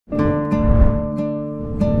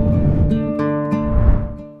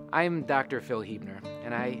I'm Dr. Phil Hebner,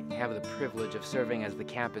 and I have the privilege of serving as the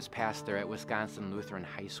campus pastor at Wisconsin Lutheran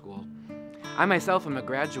High School. I myself am a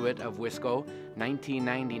graduate of Wisco,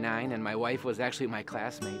 1999, and my wife was actually my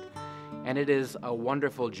classmate. And it is a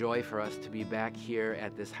wonderful joy for us to be back here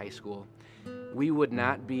at this high school. We would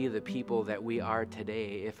not be the people that we are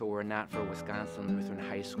today if it were not for Wisconsin Lutheran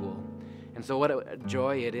High School. And so what a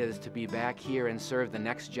joy it is to be back here and serve the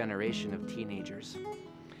next generation of teenagers.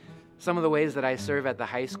 Some of the ways that I serve at the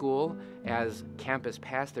high school as campus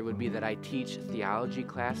pastor would be that I teach theology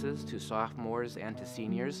classes to sophomores and to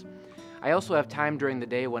seniors. I also have time during the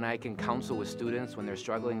day when I can counsel with students when they're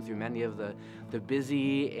struggling through many of the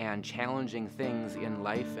busy and challenging things in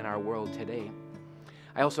life in our world today.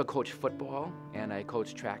 I also coach football and I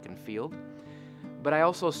coach track and field. But I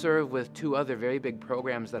also serve with two other very big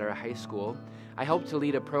programs at our high school. I help to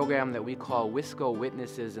lead a program that we call Wisco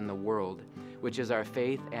Witnesses in the World, which is our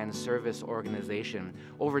faith and service organization.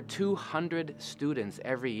 Over 200 students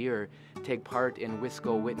every year take part in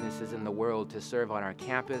Wisco Witnesses in the World to serve on our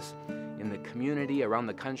campus, in the community, around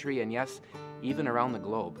the country, and yes, even around the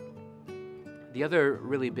globe. The other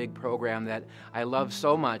really big program that I love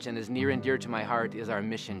so much and is near and dear to my heart is our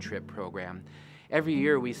mission trip program. Every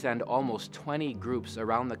year we send almost 20 groups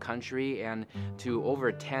around the country and to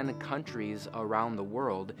over 10 countries around the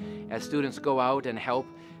world as students go out and help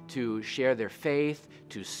to share their faith,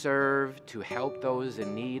 to serve, to help those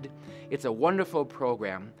in need. It's a wonderful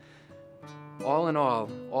program. All in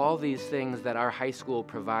all these things that our high school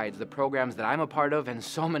provides, the programs that I'm a part of and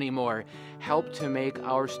so many more, help to make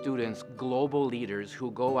our students global leaders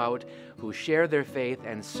who go out, who share their faith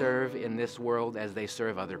and serve in this world as they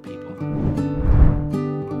serve other people.